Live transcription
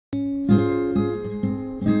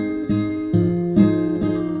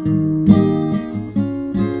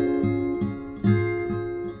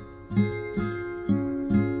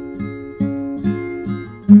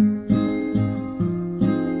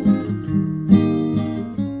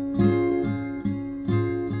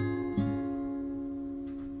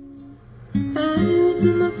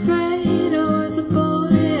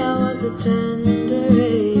tender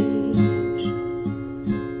age.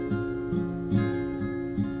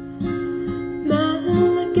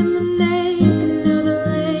 Malik in the lake and knew the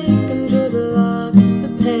lake and drew the loves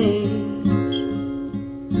for page.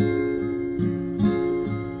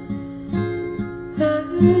 Heard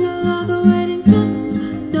all the waiting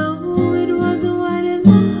song. No, it wasn't waiting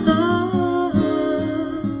love.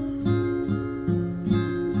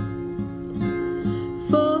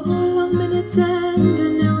 4 long minutes and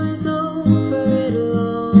it was over. It'll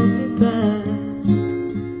all be back.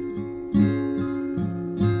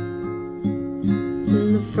 And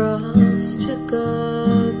the frost took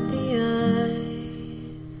up the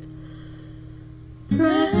ice,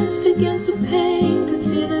 pressed against the pane, could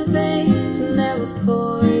see the veins, and there was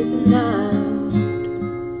poison out.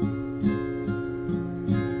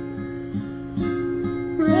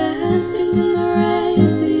 Resting in the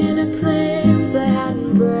rays, the inner claims I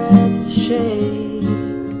hadn't breath to shake.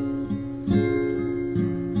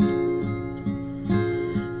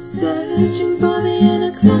 Searching for the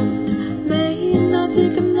inner cloud, may not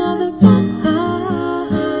take another bow.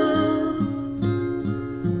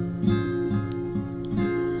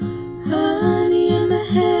 Honey in the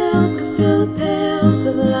hail could fill the pails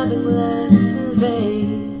of loving less in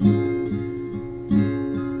vain.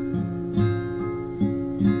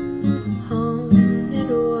 Home, it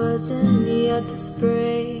wasn't yet the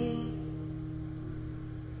spring,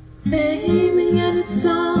 aiming at its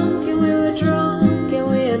song, and we were drunk and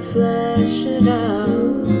we had fleshed it out.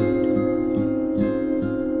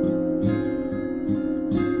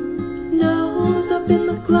 Nose up in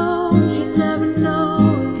the clouds, you never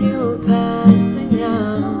know if you were passing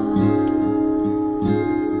out.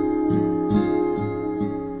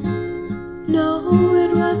 No,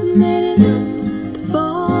 it wasn't ending up, the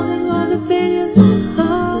falling or the fading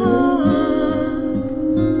love.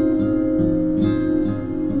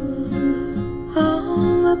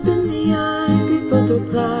 All up in the eye, we both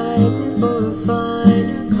replied before a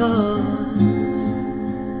finer cause.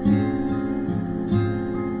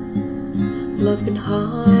 Love can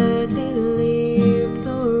hide